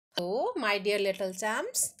So, my dear little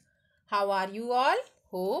champs, how are you all?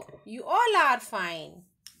 Hope you all are fine.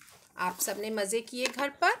 आप सबने मज़े किए घर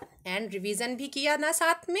पर एंड रिवीजन भी किया ना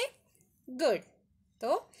साथ में? Good.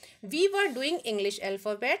 So, we were doing English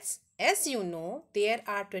alphabets. As you know, there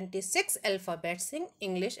are 26 alphabets in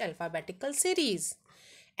English alphabetical series.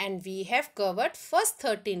 And we have covered first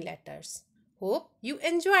 13 letters. Hope you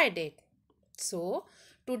enjoyed it. So,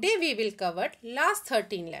 today we will cover last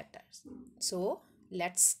 13 letters. So,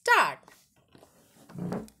 let's start.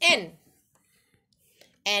 N.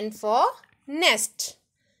 N for nest.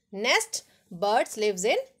 Nest, birds lives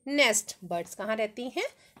in nest. Birds कहाँ रहती हैं?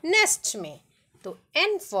 Nest में. तो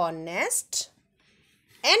N for nest,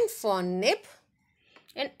 N for nip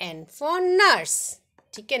and N for nurse.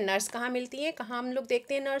 ठीक है, nurse कहाँ मिलती है? कहाँ हम लोग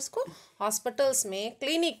देखते हैं नर्स को? हॉस्पिटल्स में,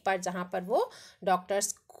 क्लिनिक पर, जहाँ पर वो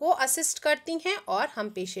डॉक्टर्स को असिस्ट करती हैं और हम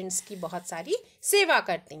पेशेंट्स की बहुत सारी सेवा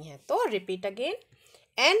करती हैं. तो repeat again.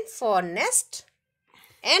 N for nest,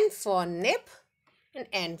 N for nip and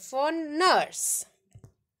N for nurse.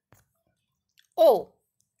 O.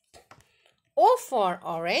 O for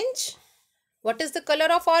orange. What is the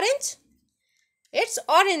color of orange? It's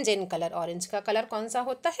orange in color. Orange का कलर कौन सा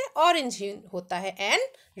होता है? Orange ही होता है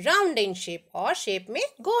and round in shape और shape में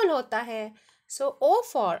गोल होता है. So O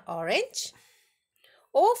for orange,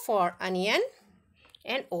 O for onion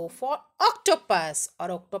and O for octopus.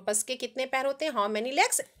 और octopus के कितने पैर होते हैं? How many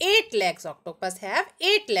legs? 8 legs. Octopus have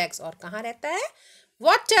 8 legs. और कहाँ रहता है?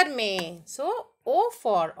 Water में. So O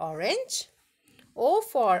for orange, O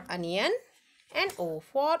for onion and O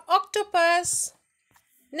for octopus.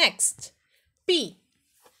 Next, P.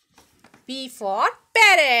 P for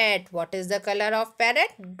parrot. What is the color of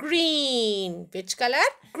parrot? Green. Which color?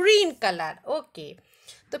 Green color. Okay.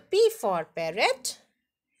 So P for parrot,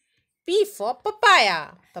 P for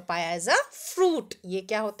papaya. Papaya is a fruit. ये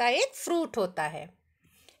क्या होता है? एक fruit होता है.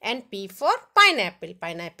 And P for pineapple.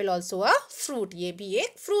 Pineapple also a fruit. ये भी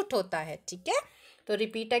एक fruit होता है. ठीक है? तो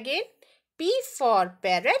repeat again. P for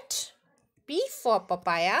parrot, P for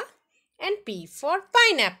papaya and P for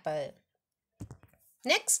pineapple.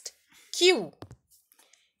 Next, Q.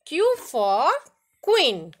 Q for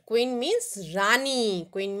queen. Queen means Rani.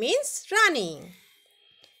 Queen means Rani.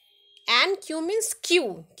 And Q means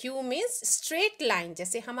Q. Q means straight line.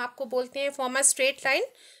 जैसे हम आपको बोलते हैं form a straight line,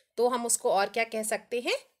 तो हम उसको और क्या कह सकते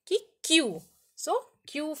हैं कि Q. So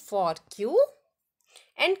Q for Q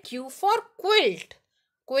and Q for quilt.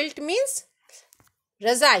 Quilt means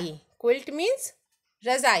रज़ाई. Quilt means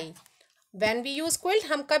रज़ाई. When we use quilt,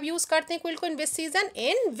 हम कब यूज़ करते हैं quilt को? In which season?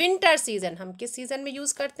 In winter season. हम किस सीजन में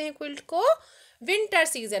यूज़ करते हैं quilt को? Winter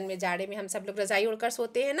season में. जाड़े में हम सब लोग रज़ाई ओढ़कर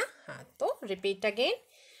सोते हैं ना. हाँ, तो repeat again.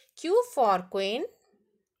 Q for queen,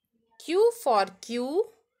 Q for Q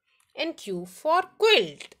and Q for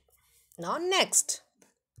quilt. Now next,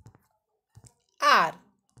 R.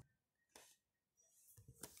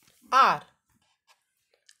 R.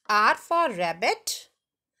 R for rabbit.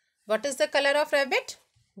 What is the color of rabbit?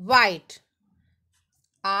 White.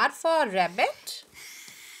 R for rabbit.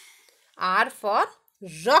 R for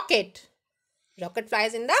rocket. Rocket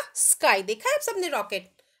flies in the sky. देखा है आप सबने rocket?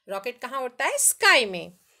 Rocket कहाँ उड़ता है? Sky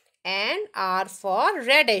में. And R for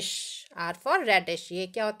radish. R for radish. ये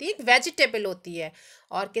क्या होती है? Vegetable होती है.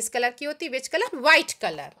 और किस कलर की होती है? Which color? White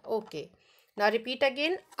color. Okay. Now repeat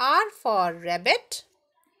again. R for rabbit,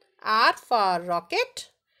 R for rocket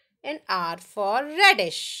and R for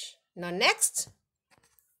radish. Now next,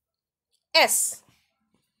 S.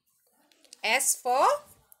 S for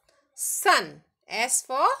sun. S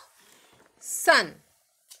for sun.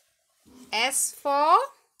 S for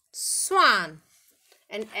swan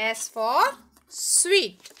and S for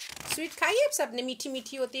sweet. Sweet खाइए आप सबने. मीठी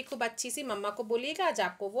मीठी होती है, खूब अच्छी सी. मम्मा को बोलिएगा आज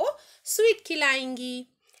आपको वो sweet खिलाएंगी.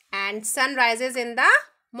 And sun rises in the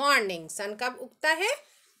morning. सन कब उगता है?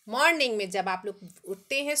 मॉर्निंग में. जब आप लोग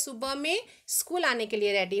उठते हैं सुबह में, स्कूल आने के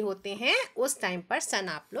लिए रेडी होते हैं, उस टाइम पर सन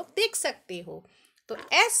आप लोग देख सकते हो. तो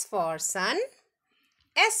S for sun,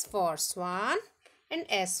 S for swan and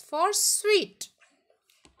S for sweet.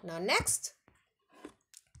 Now next,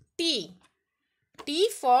 T. T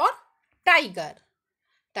for tiger.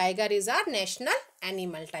 Tiger is our national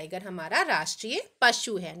animal. Tiger हमारा राष्ट्रीय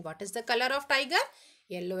पशु है. And what is the color of tiger?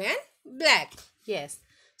 Yellow and black. Yes.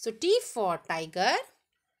 So T for tiger,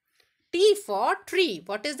 T for tree.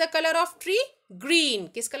 What is the color of tree? Green.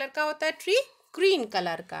 किस colour का होता है tree? Green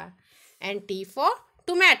colour का. And T for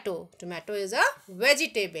tomato. Tomato is a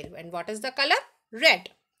vegetable. And what is the color? Red.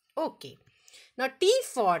 Okay. Now T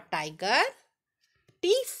for tiger,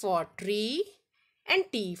 T for tree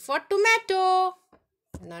and T for tomato.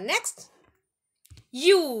 Now next,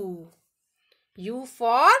 U. U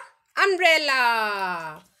for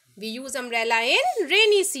umbrella. We use umbrella in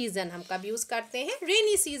rainy season, हम कब use करते हैं?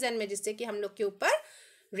 Rainy season में, जिससे कि हम लोग के ऊपर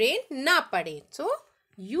रेन ना पड़े. So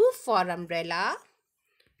you for umbrella,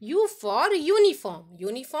 you for uniform.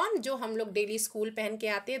 Uniform जो हम लोग डेली स्कूल पहन के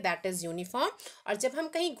आते हैं, दैट इज यूनिफॉर्म. और जब हम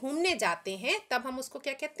कहीं घूमने जाते हैं तब हम उसको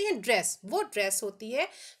क्या कहते हैं? ड्रेस. वो ड्रेस होती है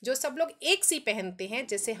जो सब लोग एक सी पहनते हैं,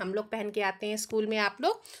 जैसे हम लोग पहन के आते हैं स्कूल में आप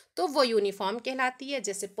लोग, तो वो यूनिफॉर्म कहलाती है.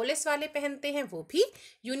 जैसे पुलिस वाले पहनते हैं वो भी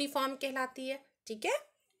यूनिफॉर्म कहलाती है. ठीक है.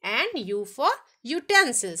 And you for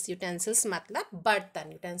utensils. Utensils मतलब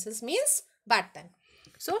बर्तन. यूटेंसिल्स मीन्स बर्तन.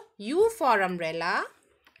 So you for umbrella,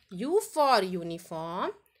 U for uniform,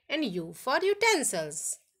 and U for utensils.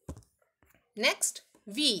 Next,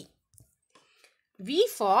 V. V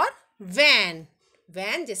for van.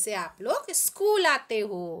 Van जैसे आप लोग स्कूल आते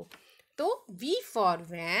हो, तो V for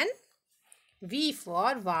van, V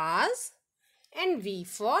for vase, and V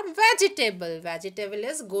for vegetable. Vegetable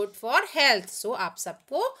is good for health. So आप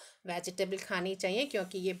सबको vegetable खानी चाहिए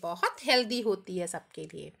क्योंकि ये बहुत healthy होती है सबके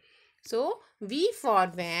लिए. So V for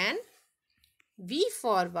van, V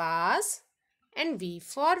for vase, and V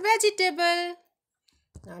for vegetable.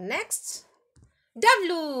 Now next,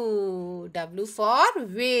 W. W for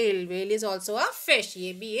whale. Whale is also a fish.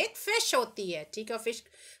 ये भी एक fish होती है. ठीक है. fish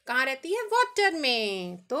कहाँ रहती है? water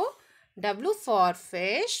में. तो W for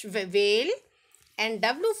fish, whale, and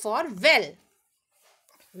W for well.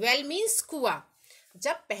 Well means कुआं.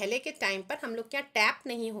 जब पहले के टाइम पर हम लोग क्या टैप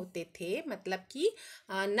नहीं होते थे, मतलब कि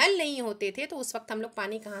नल नहीं होते थे, तो उस वक्त हम लोग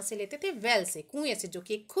पानी कहाँ से लेते थे? वेल से, कुएं से, जो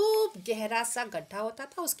कि खूब गहरा सा गड्ढा होता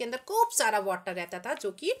था, उसके अंदर खूब सारा वाटर रहता था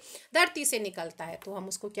जो कि धरती से निकलता है, तो हम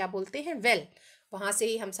उसको क्या बोलते हैं? वेल. वहाँ से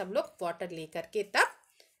ही हम सब लोग वाटर ले करके तब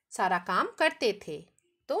सारा काम करते थे.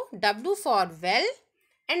 तो W for well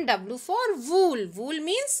and W for wool. Wool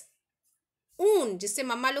means ऊन, जिससे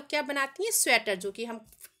मम्मा लोग क्या बनाती हैं? स्वेटर, जो कि हम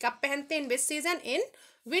कब पहनते हैं? इन विच season? In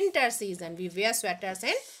winter season. We where sweaters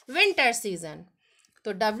in winter season.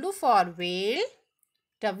 तो W for well,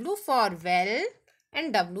 W for well,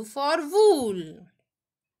 and W for wool.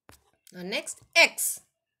 Next, X.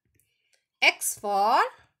 X for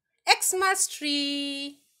Xmas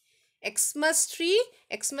tree. Xmas tree.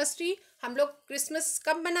 Xmas tree हम लोग Christmas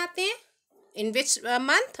कब मनाते हैं? इन which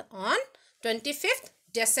month? On 25th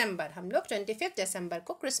December. हम लोग 25th December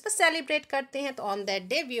को Christmas celebrate करते हैं. तो on that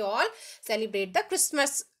day we all celebrate the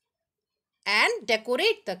Christmas and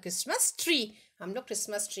decorate the Christmas tree. हम लोग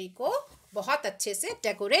क्रिसमस ट्री को बहुत अच्छे से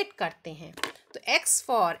डेकोरेट करते हैं. तो X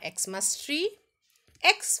for Xmas tree,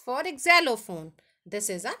 X for एक्सैलोफोन. This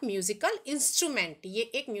is a musical instrument. ये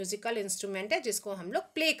एक म्यूजिकल इंस्ट्रूमेंट है जिसको हम लोग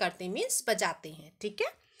प्ले करते हैं, मीन्स बजाते हैं. ठीक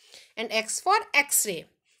है. And X for x ray.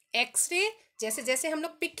 X ray जैसे जैसे हम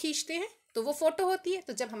लोग पिक खींचते हैं तो वो फोटो होती है.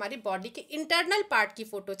 तो जब हमारी बॉडी के इंटरनल पार्ट की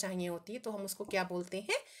फोटो चाहिए होती है तो हम उसको क्या बोलते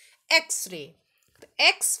हैं? एक्सरे. तो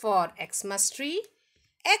X for Xmas tree,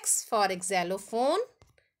 X for एक्सैलोफोन,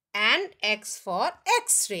 and X for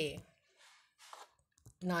x ray.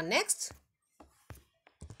 Now next,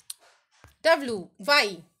 W. Y.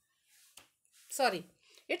 Sorry,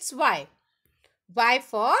 it's Y. Y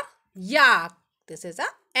for yak. This is a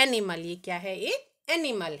animal. ये क्या है? एक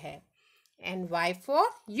एनिमल है. And Y for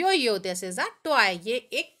yo-yo. This is a toy. ये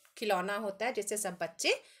एक खिलौना होता है जिससे सब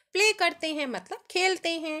बच्चे प्ले करते हैं, मतलब खेलते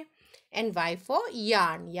हैं. And Y for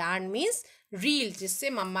yarn. Yarn means reel, जिससे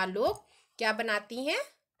मम्मा लोग क्या बनाती हैं?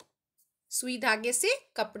 सुई धागे से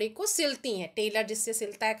कपड़े को सिलती हैं. टेलर जिससे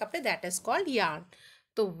सिलता है कपड़े, दैट इज कॉल्ड yarn.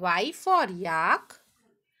 तो Y for yak,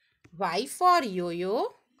 Y for yo-yo,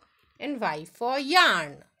 and Y for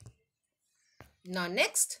yarn. Now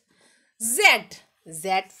next, Z.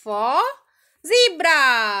 Z for zebra.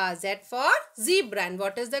 Z for zebra. And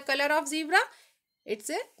what is the color of zebra? It's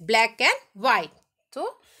a black and white. So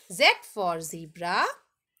Z for zebra,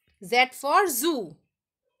 Z for zoo.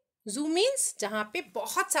 Zoo means जहाँ पे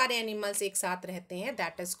बहुत सारे animals एक साथ रहते हैं,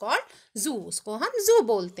 that is called zoo. उसको हम zoo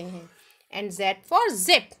बोलते हैं. And Z for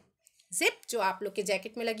zip. Zip जो आप लोग के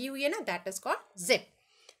जैकेट में लगी हुई है ना, दैट इज कॉल्ड जिप.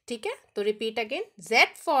 ठीक है. तो repeat again. Z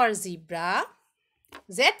for zebra,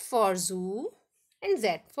 Z for जू, and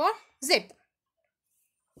Z for zip.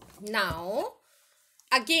 Now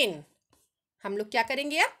again हम लोग क्या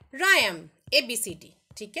करेंगे अब? रायम. ABCD.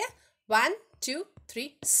 ठीक है. 1 2 3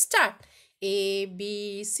 start.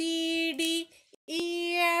 ABCD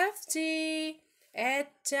EFG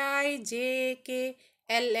HIJK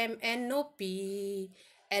LMNOP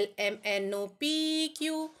LMNOPQRST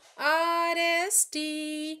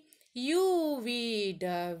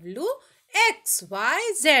UVW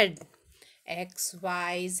XYZ.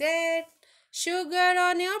 XYZ. Sugar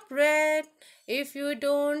on your bread. If you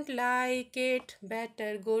don't like it,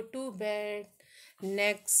 better go to bed.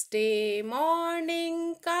 Next day morning,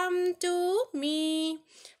 come me.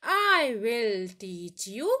 I will teach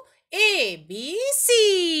you ABC.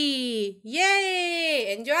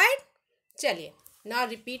 Yay! Enjoyed? Chaliye. Now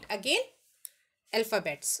repeat again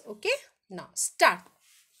alphabets. Okay? Now start.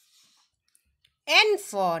 N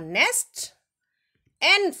for nest,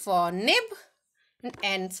 N for nib, and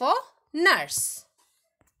N for nurse.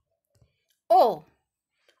 O.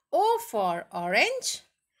 O for orange,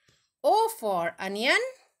 O for onion,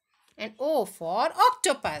 and O for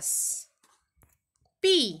octopus.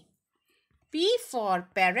 P. P for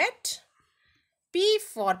parrot, P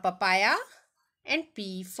for papaya, and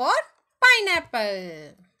P for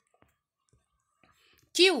pineapple.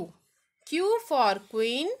 Q. Q for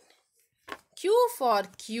queen, Q for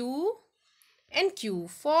Q, and Q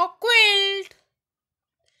for quilt.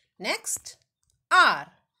 Next, R.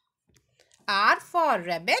 R for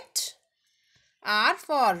rabbit, R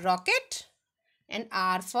for rocket, and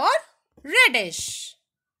R for radish.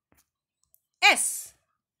 S.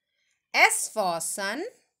 S for sun,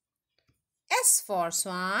 S for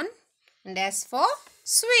swan, and S for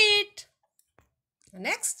sweet.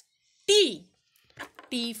 Next, T.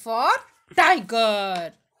 T for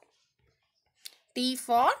tiger, T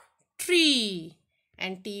for tree,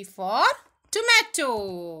 and T for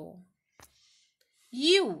tomato.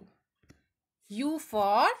 U. U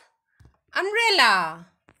for umbrella,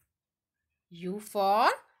 U for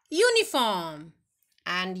uniform,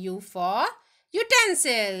 and U for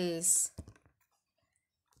utensils.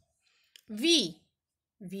 V.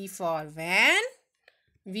 V for van,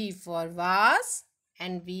 V for vase,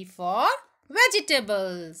 and V for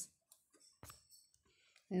vegetables.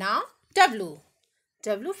 Now W.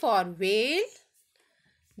 W for whale,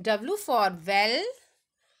 W for well,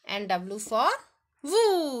 and W for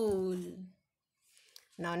wool.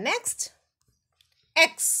 Now next,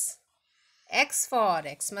 X. X for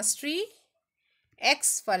Xmas tree,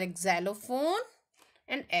 X for xylophone,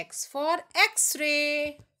 and X for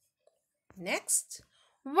X-ray. Next,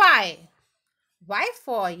 Y. Y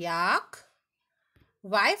for yak,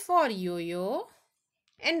 Y for yo-yo,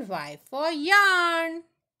 and Y for yarn.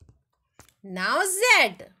 Now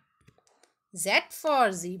Z. Z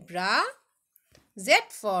for zebra, Z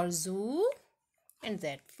for zoo, and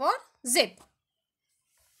Z for zip.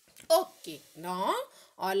 Okay, now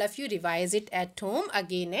all of you revise it at home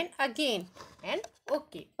again and again. And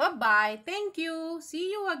okay, bye-bye. Thank you.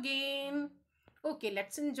 See you again. Okay,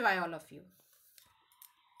 let's enjoy all of you.